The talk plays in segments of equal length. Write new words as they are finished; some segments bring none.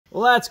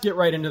Let's get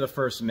right into the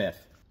first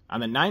myth. On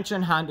the 9th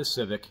Gen Honda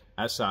Civic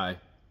Si,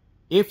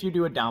 if you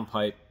do a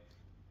downpipe,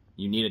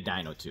 you need a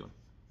dyno tune.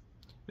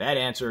 That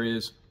answer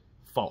is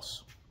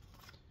false.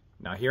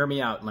 Now hear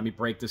me out. Let me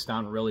break this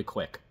down really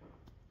quick.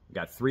 I've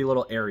got 3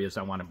 little areas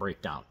I want to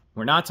break down.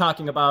 We're not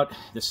talking about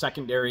the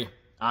secondary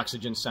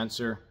oxygen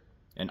sensor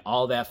and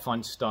all that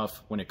fun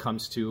stuff when it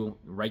comes to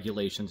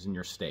regulations in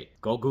your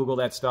state. Go Google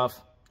that stuff.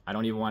 I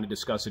don't even want to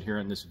discuss it here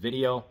in this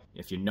video.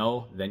 If you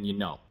know, then you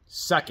know.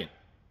 Second,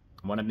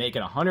 I want to make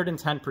it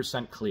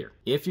 110% clear.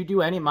 If you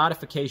do any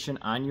modification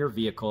on your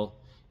vehicle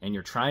and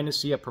you're trying to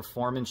see a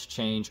performance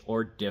change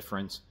or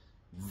difference,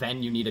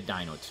 then you need a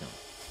dyno tune.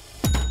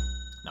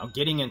 Now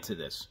getting into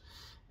this,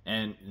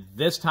 and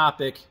this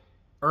topic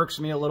irks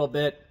me a little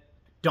bit.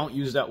 Don't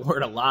use that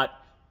word a lot,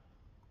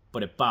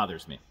 but it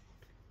bothers me.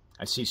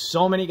 I see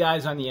so many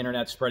guys on the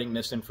internet spreading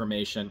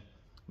misinformation.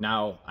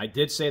 Now, I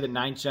did say the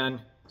 9th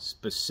Gen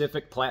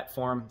specific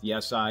platform, the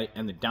SI,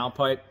 and the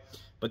downpipe,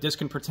 but this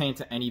can pertain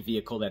to any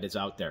vehicle that is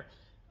out there.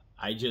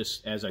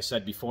 As I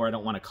said before, I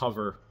don't want to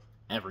cover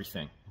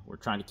everything. We're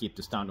trying to keep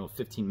this down to a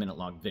 15-minute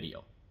long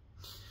video.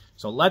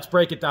 So let's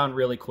break it down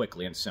really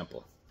quickly and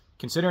simple.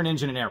 Consider an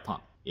engine and air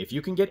pump. If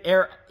you can get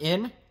air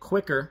in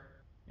quicker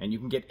and you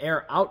can get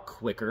air out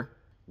quicker,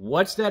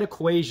 what's that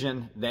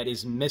equation that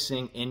is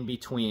missing in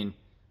between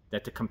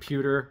that the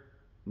computer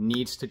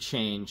needs to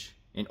change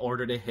in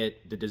order to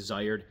hit the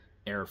desired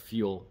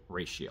air-fuel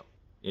ratio?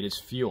 It is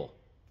fuel.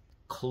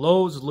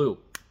 Closed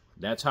loop.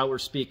 That's how we're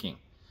speaking.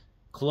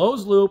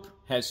 Closed loop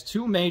has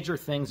 2 major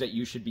things that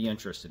you should be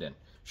interested in: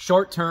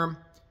 short-term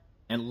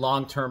and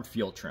long-term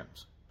fuel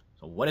trims.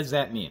 So what does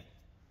that mean?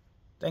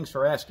 Thanks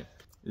for asking.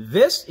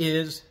 This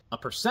is a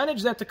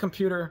percentage that the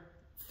computer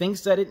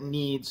thinks that it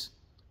needs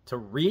to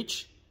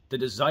reach the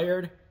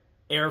desired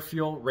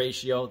air-fuel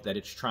ratio that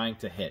it's trying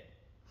to hit.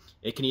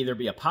 It can either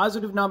be a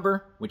positive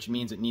number, which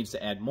means it needs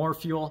to add more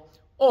fuel,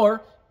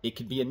 or it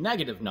could be a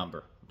negative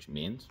number, which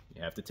means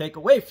you have to take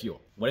away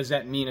fuel. What does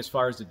that mean as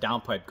far as the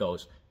downpipe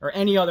goes, or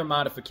any other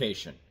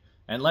modification?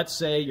 And let's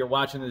say you're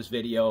watching this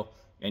video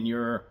and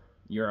you're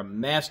a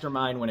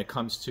mastermind when it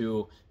comes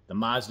to the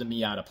Mazda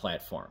Miata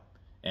platform.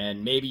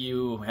 And maybe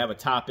you have a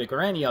topic or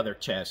any other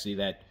chassis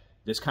that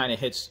this kind of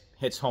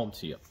hits home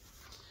to you.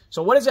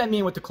 So what does that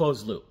mean with the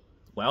closed loop?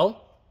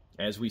 Well,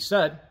 as we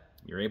said,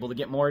 you're able to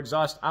get more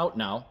exhaust out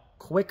now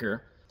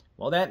quicker.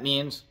 Well, that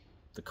means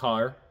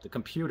the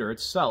computer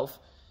itself,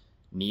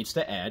 needs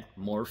to add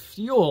more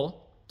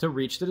fuel to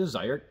reach the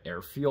desired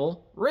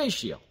air-fuel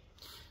ratio.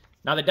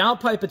 Now, the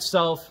downpipe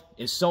itself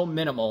is so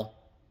minimal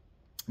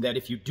that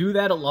if you do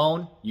that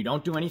alone, you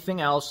don't do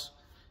anything else,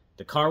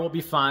 the car will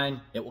be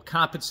fine, it will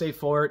compensate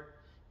for it,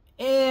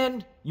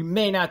 and you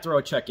may not throw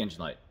a check engine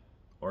light.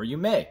 Or you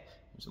may.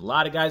 There's a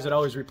lot of guys that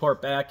always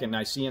report back, and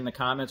I see in the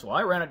comments, well,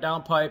 I ran a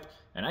downpipe,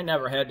 and I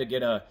never had to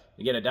get a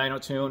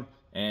dyno tune,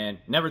 and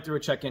never threw a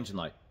check engine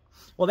light.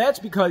 Well, that's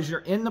because you're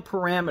in the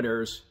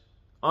parameters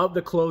of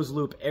the closed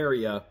loop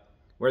area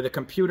where the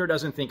computer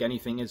doesn't think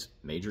anything is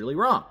majorly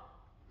wrong.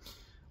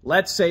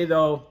 Let's say,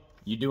 though,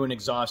 you do an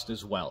exhaust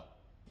as well,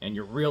 and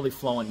you're really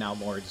flowing now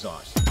more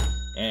exhaust.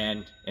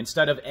 And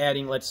instead of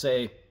adding, let's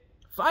say,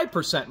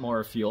 5%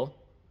 more fuel,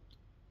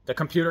 the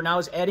computer now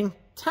is adding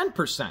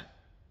 10%.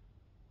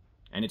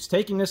 And it's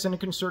taking this into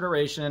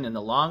consideration in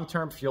the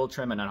long-term fuel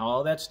trim and how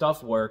all that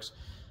stuff works.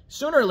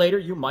 Sooner or later,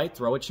 you might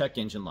throw a check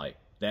engine light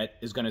that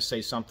is going to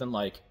say something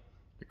like,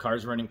 your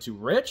car's running too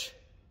rich,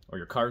 or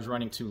your car's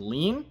running too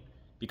lean,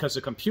 because the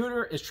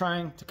computer is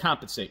trying to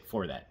compensate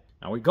for that.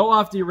 Now, we go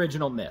off the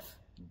original myth.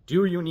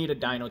 Do you need a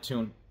dyno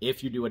tune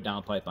if you do a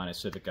downpipe on a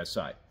Civic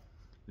Si?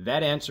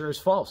 That answer is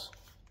false.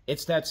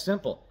 It's that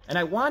simple. And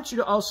I want you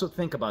to also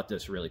think about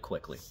this really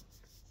quickly.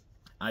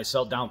 I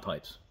sell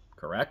downpipes,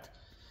 correct?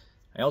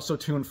 I also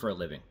tune for a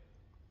living.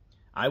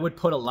 I would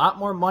put a lot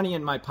more money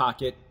in my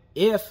pocket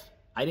if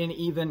I didn't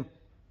even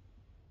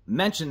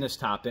mention this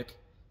topic,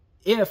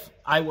 if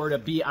I were to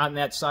be on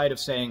that side of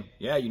saying,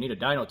 yeah, you need a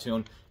dyno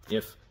tune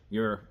if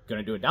you're going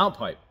to do a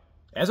downpipe.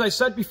 As I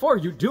said before,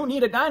 you do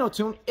need a dyno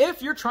tune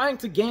if you're trying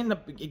to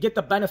get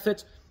the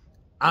benefits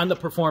on the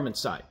performance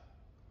side.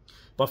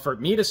 But for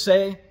me to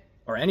say,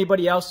 or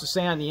anybody else to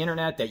say on the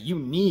internet, that you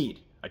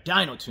need a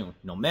dyno tune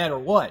no matter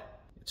what,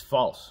 it's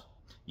false.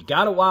 You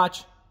got to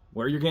watch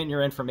where you're getting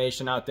your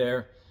information out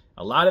there.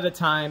 A lot of the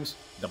times,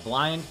 the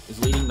blind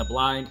is leading the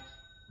blind,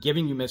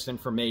 giving you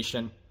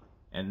misinformation,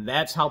 and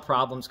that's how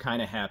problems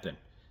kind of happen.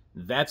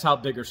 That's how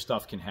bigger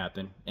stuff can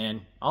happen.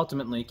 And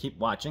ultimately, keep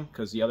watching,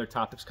 because the other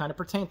topics kind of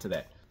pertain to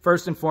that.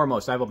 First and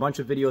foremost, I have a bunch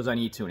of videos on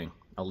e-tuning.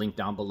 I'll link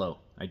down below.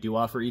 I do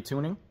offer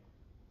e-tuning,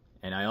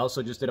 and I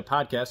also just did a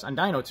podcast on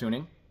dyno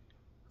tuning.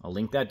 I'll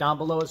link that down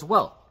below as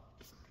well.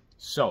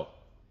 So,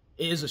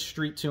 is a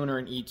street tuner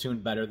and e-tune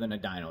better than a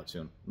dyno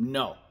tune?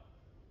 No.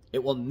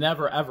 It will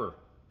never, ever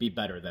be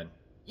better than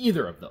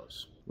either of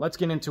those. Let's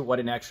get into what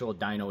an actual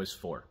dyno is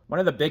for. One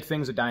of the big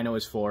things a dyno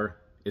is for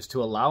is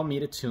to allow me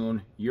to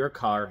tune your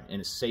car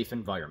in a safe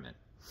environment.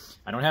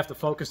 I don't have to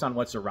focus on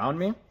what's around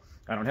me.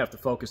 I don't have to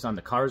focus on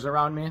the cars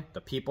around me,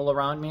 the people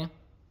around me,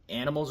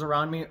 animals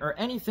around me, or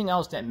anything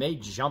else that may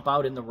jump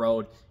out in the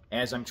road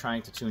as I'm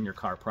trying to tune your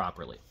car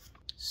properly.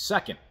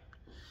 Second,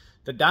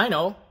 the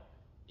dyno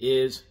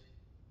is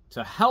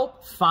to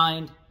help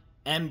find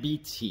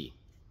MBT.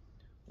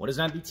 What does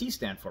MBT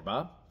stand for,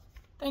 Bob?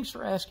 Thanks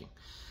for asking.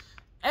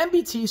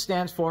 MBT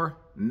stands for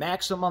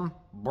maximum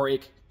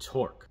brake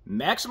torque.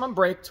 Maximum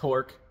brake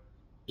torque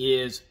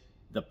is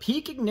the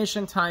peak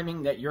ignition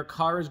timing that your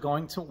car is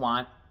going to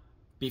want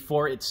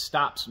before it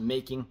stops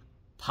making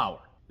power.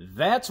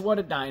 That's what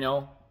a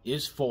dyno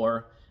is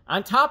for.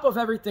 On top of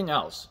everything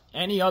else,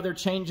 any other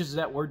changes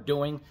that we're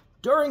doing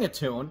during a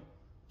tune,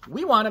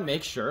 we want to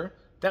make sure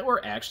that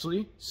we're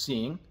actually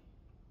seeing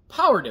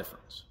power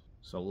difference.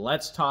 So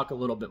let's talk a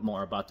little bit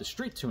more about the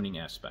street tuning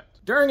aspect.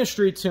 During a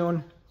street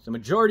tune, the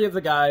majority of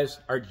the guys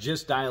are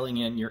just dialing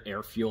in your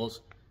air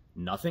fuels,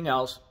 nothing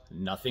else,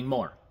 nothing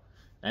more.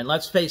 And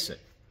let's face it,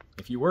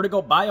 if you were to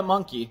go buy a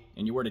monkey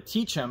and you were to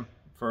teach him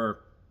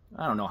for,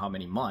 I don't know how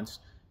many months,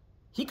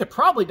 he could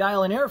probably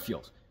dial in air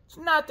fuels. It's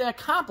not that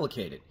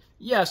complicated.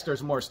 Yes,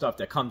 there's more stuff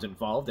that comes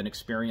involved and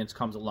experience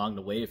comes along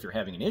the way if you're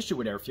having an issue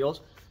with air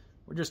fuels.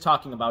 We're just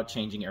talking about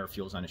changing air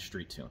fuels on a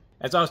street tune.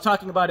 As I was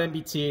talking about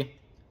MBT,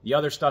 the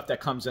other stuff that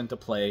comes into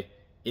play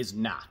is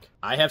knock.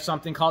 I have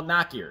something called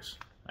knock ears.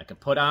 I can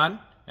put on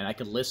and I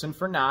can listen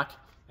for knock,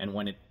 and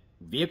when a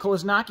vehicle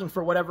is knocking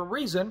for whatever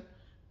reason,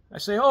 I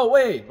say, oh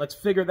wait, let's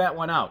figure that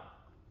one out.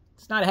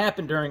 It's not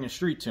happened during a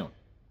street tune.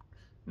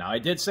 Now I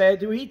did say I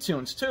do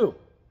E-tunes too.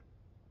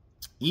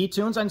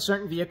 E-tunes on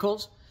certain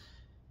vehicles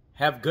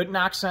have good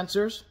knock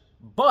sensors,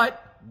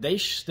 but they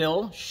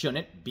still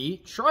shouldn't be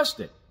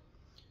trusted.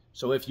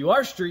 So if you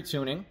are street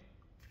tuning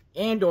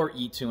and or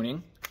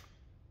E-tuning,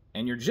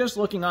 and you're just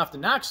looking off the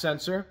knock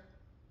sensor,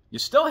 you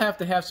still have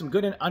to have some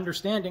good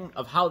understanding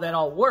of how that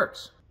all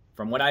works.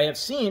 From what I have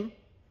seen,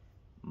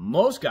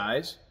 most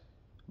guys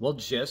will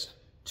just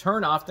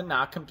turn off the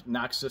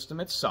knock system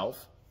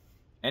itself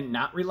and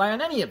not rely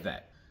on any of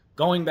that.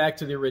 Going back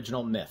to the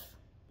original myth,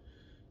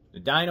 the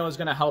dyno is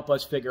going to help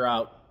us figure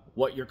out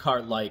what your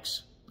car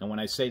likes, and when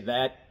I say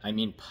that, I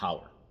mean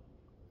power.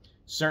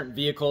 Certain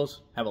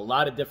vehicles have a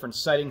lot of different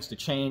settings to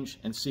change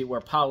and see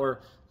where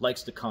power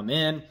likes to come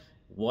in,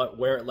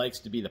 where it likes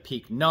to be the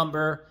peak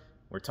number.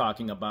 We're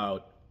talking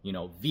about,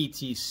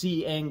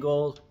 VTC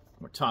angle.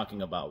 We're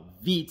talking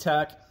about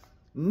VTEC.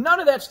 None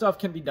of that stuff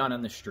can be done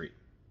on the street.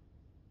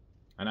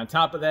 And on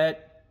top of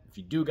that, if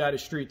you do got a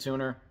street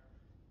tuner,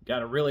 you got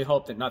to really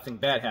hope that nothing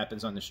bad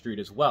happens on the street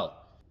as well.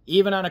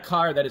 Even on a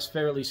car that is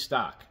fairly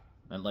stock.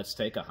 And let's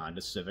take a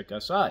Honda Civic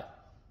Si.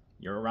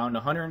 You're around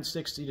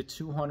 160 to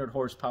 200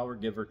 horsepower,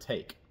 give or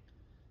take.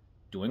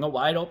 Doing a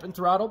wide open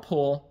throttle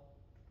pull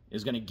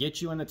is going to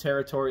get you in the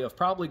territory of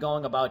probably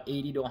going about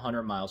 80 to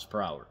 100 miles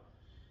per hour.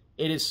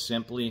 It is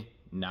simply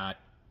not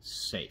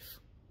safe.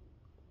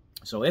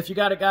 So if you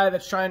got a guy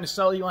that's trying to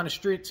sell you on a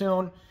street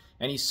tune,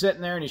 and he's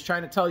sitting there and he's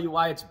trying to tell you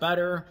why it's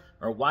better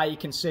or why he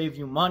can save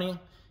you money,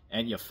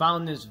 and you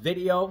found this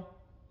video,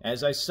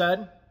 as I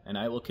said, and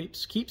I will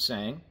keep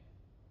saying,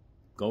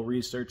 go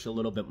research a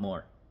little bit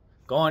more.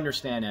 Go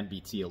understand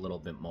MBT a little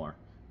bit more.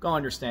 Go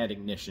understand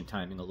ignition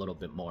timing a little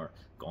bit more.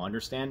 Go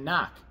understand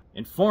knock.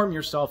 Inform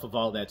yourself of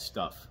all that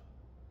stuff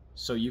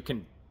so you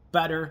can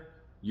better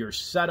your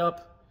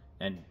setup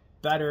and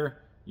better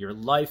your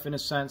life in a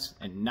sense,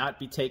 and not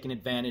be taken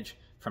advantage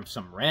from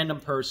some random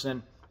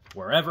person,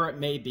 wherever it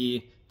may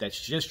be, that's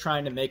just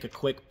trying to make a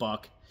quick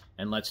buck.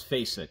 And let's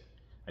face it,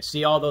 I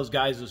see all those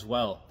guys as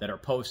well that are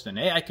posting,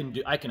 hey, I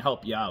can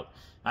help you out.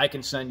 I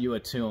can send you a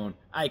tune.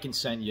 I can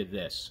send you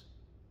this.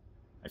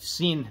 I've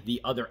seen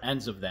the other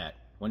ends of that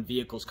when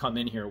vehicles come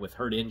in here with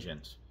hurt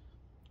engines.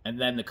 And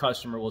then the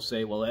customer will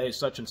say, well, hey,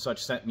 such and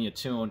such sent me a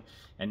tune,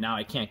 and now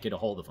I can't get a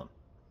hold of them.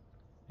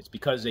 It's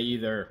because they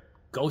either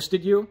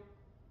ghosted you,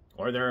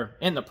 or they're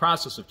in the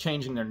process of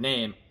changing their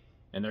name,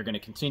 and they're going to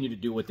continue to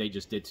do what they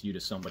just did to you to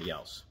somebody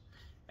else.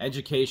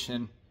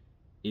 Education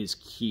is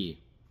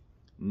key.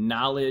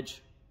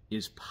 Knowledge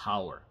is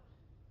power.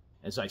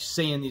 As I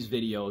say in these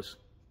videos,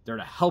 they're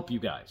to help you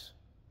guys.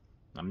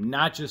 I'm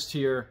not just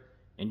here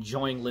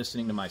enjoying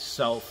listening to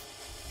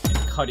myself and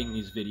cutting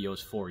these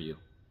videos for you.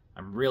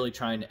 I'm really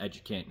trying to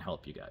educate and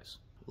help you guys.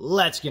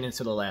 Let's get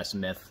into the last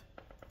myth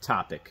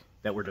topic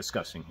that we're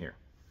discussing here.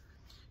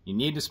 You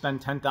need to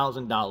spend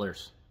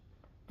 $10,000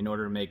 in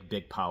order to make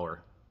big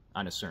power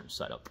on a certain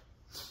setup.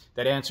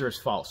 That answer is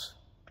false.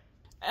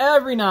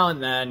 Every now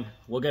and then,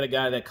 we'll get a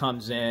guy that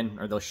comes in,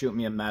 or they'll shoot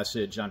me a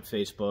message on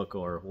Facebook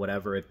or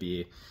whatever it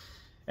be,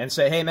 and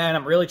say, hey man,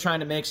 I'm really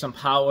trying to make some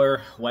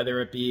power,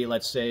 whether it be,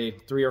 let's say,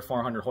 300 or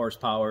 400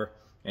 horsepower,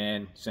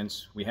 and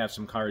since we have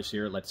some cars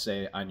here, let's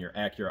say on your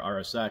Acura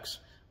RSX,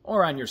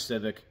 or on your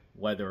Civic,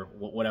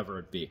 whatever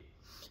it be.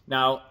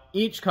 Now,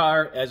 each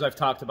car, as I've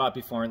talked about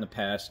before in the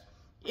past,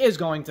 is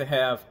going to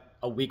have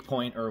a weak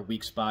point or a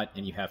weak spot,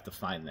 and you have to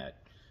find that.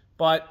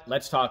 But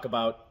let's talk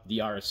about the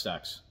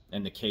RSX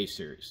and the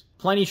K-Series.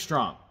 Plenty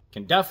strong.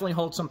 Can definitely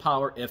hold some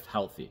power if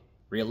healthy.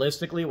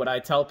 Realistically, what I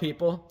tell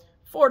people,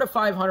 400 to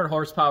 500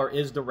 horsepower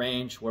is the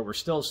range where we're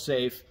still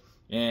safe,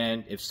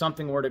 and if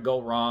something were to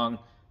go wrong,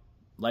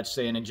 let's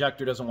say an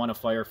injector doesn't want to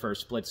fire for a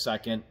split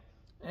second,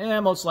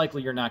 most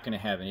likely you're not going to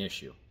have an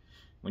issue.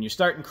 When you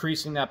start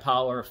increasing that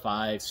power,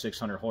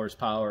 500-600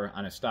 horsepower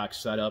on a stock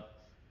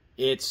setup,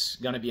 it's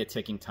going to be a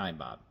ticking time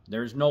bomb.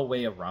 There's no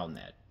way around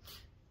that.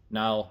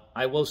 Now,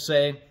 I will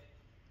say,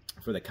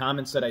 for the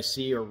comments that I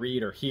see or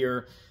read or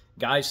hear,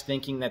 guys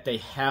thinking that they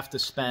have to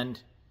spend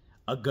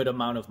a good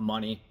amount of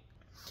money,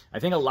 I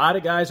think a lot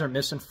of guys are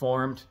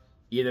misinformed.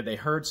 Either they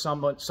heard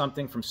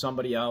something from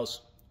somebody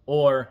else,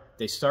 or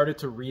they started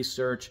to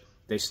research,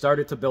 they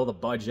started to build a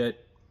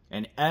budget,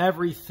 and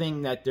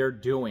everything that they're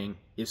doing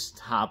is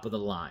top of the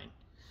line.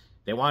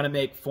 They want to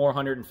make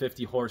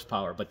 450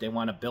 horsepower, but they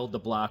want to build the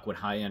block with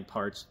high-end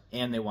parts,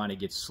 and they want to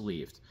get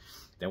sleeved.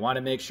 They want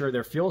to make sure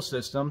their fuel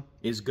system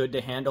is good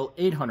to handle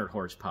 800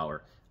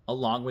 horsepower,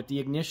 along with the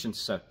ignition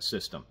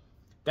system.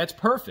 That's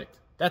perfect.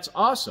 That's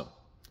awesome.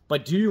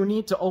 But do you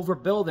need to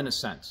overbuild in a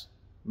sense?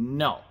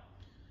 No.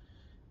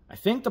 I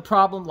think the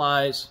problem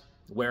lies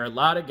where a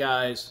lot of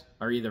guys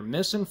are either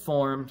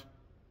misinformed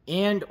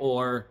and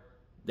or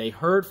they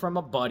heard from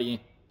a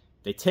buddy.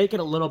 They take it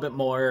a little bit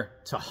more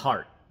to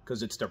heart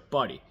because it's their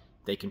buddy.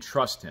 They can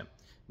trust him.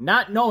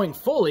 Not knowing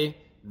fully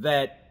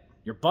that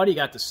your buddy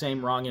got the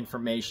same wrong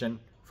information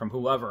from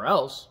whoever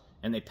else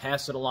and they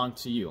pass it along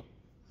to you.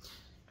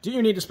 Do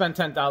you need to spend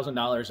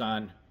 $10,000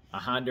 on a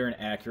Honda and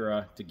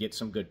Acura to get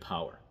some good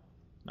power?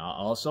 Now,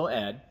 I'll also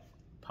add,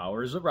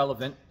 power is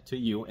irrelevant to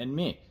you and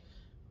me.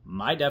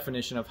 My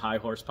definition of high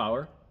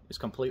horsepower is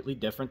completely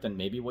different than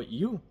maybe what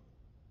you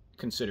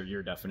consider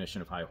your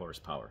definition of high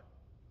horsepower.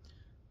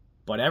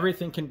 But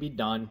everything can be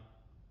done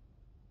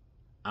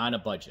on a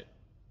budget.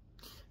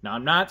 Now,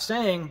 I'm not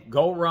saying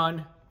go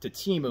run to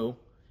Temu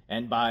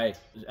and buy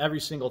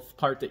every single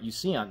part that you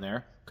see on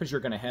there because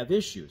you're going to have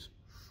issues.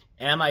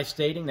 Am I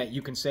stating that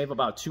you can save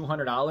about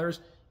 $200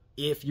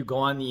 if you go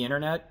on the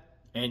internet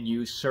and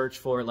you search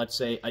for, let's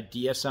say, a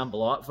DSM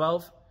blowout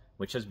valve,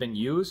 which has been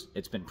used,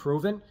 it's been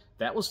proven,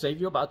 that will save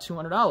you about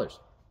 $200.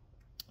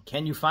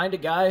 Can you find a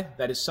guy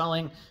that is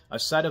selling a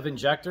set of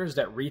injectors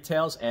that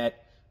retails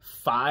at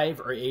 $500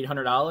 or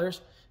 $800,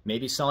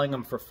 maybe selling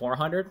them for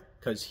 $400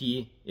 because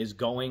he is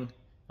going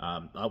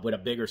with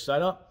a bigger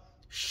setup?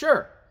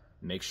 Sure.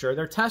 Make sure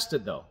they're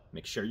tested, though.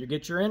 Make sure you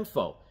get your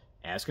info.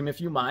 Ask him if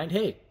you mind,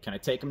 hey, can I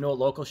take him to a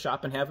local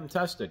shop and have him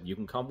tested? You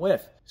can come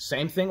with.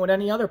 Same thing with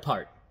any other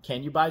part.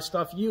 Can you buy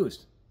stuff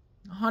used?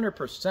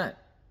 100%.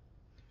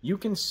 You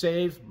can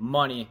save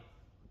money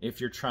if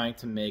you're trying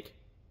to make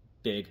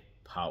big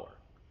power.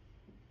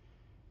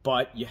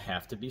 But you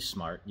have to be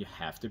smart. You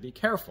have to be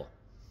careful.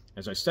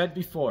 As I said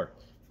before,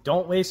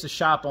 don't waste a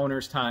shop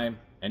owner's time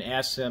and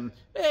ask them,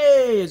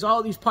 hey, is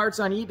all these parts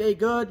on eBay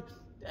good?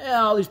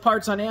 Yeah, all these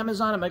parts on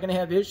Amazon, am I going to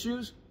have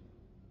issues?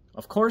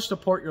 Of course,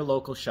 support your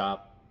local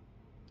shop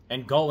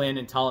and go in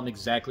and tell them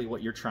exactly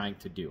what you're trying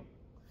to do.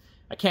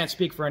 I can't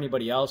speak for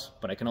anybody else,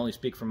 but I can only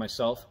speak for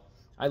myself.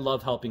 I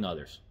love helping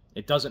others.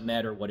 It doesn't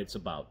matter what it's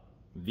about.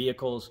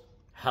 Vehicles,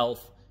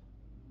 health,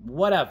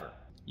 whatever.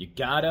 You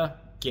gotta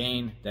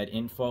gain that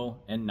info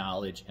and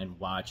knowledge and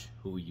watch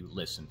who you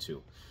listen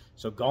to.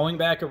 So going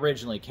back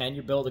originally, can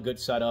you build a good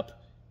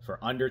setup for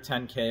under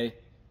 10K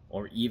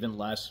or even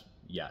less?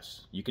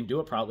 Yes. You can do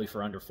it probably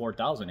for under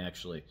 4,000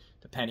 actually,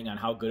 depending on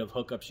how good of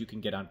hookups you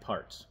can get on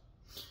parts.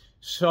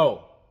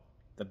 So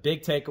the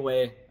big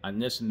takeaway on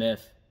this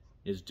myth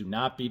is do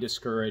not be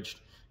discouraged.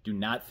 Do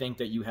not think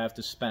that you have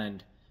to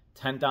spend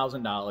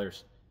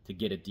 $10,000 to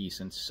get a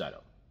decent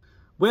setup.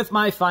 With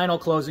my final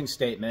closing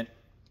statement,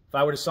 if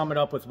I were to sum it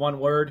up with one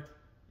word,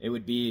 it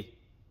would be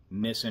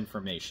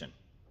misinformation.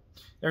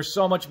 There's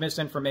so much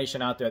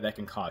misinformation out there that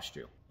can cost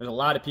you. There's a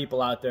lot of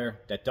people out there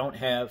that don't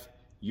have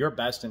your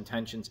best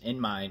intentions in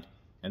mind,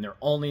 and they're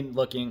only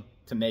looking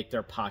to make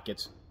their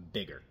pockets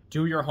bigger.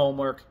 Do your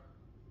homework.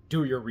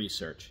 Do your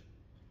research.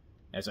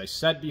 As I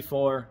said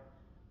before,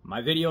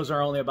 my videos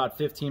are only about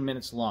 15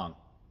 minutes long.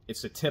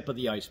 It's the tip of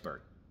the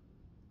iceberg.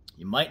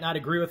 You might not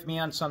agree with me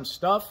on some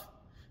stuff,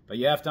 but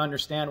you have to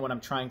understand what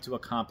I'm trying to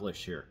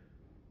accomplish here.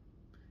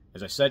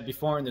 As I said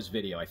before in this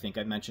video, I think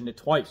I mentioned it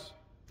twice.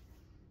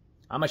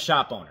 I'm a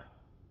shop owner.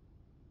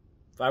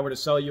 If I were to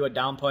sell you a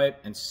downpipe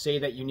and say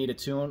that you need a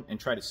tune and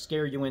try to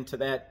scare you into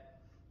that,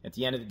 at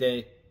the end of the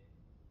day,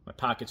 my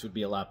pockets would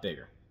be a lot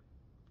bigger.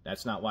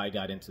 That's not why I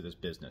got into this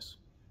business.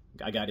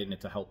 I got in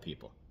it to help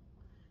people.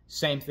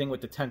 Same thing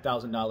with the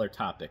 $10,000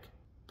 topic.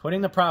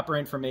 Putting the proper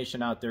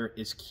information out there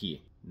is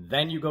key.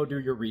 Then you go do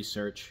your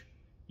research,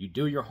 you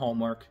do your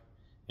homework,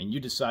 and you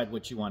decide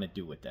what you want to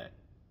do with that.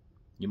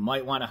 You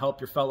might want to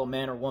help your fellow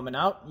man or woman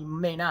out. You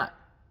may not.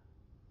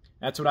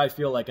 That's what I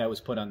feel like I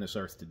was put on this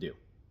earth to do.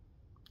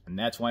 And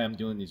that's why I'm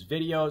doing these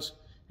videos,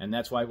 and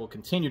that's why we'll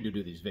continue to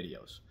do these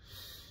videos.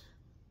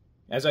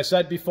 As I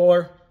said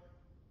before,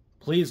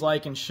 please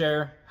like and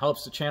share.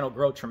 Helps the channel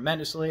grow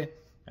tremendously.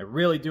 I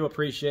really do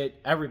appreciate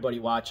everybody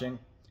watching.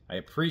 I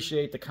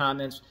appreciate the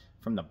comments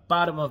from the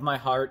bottom of my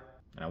heart,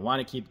 and I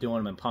want to keep doing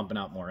them and pumping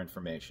out more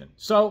information.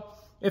 So,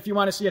 if you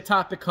want to see a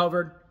topic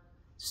covered,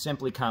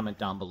 simply comment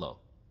down below.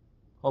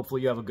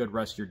 Hopefully you have a good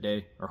rest of your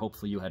day, or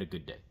hopefully you had a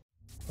good day.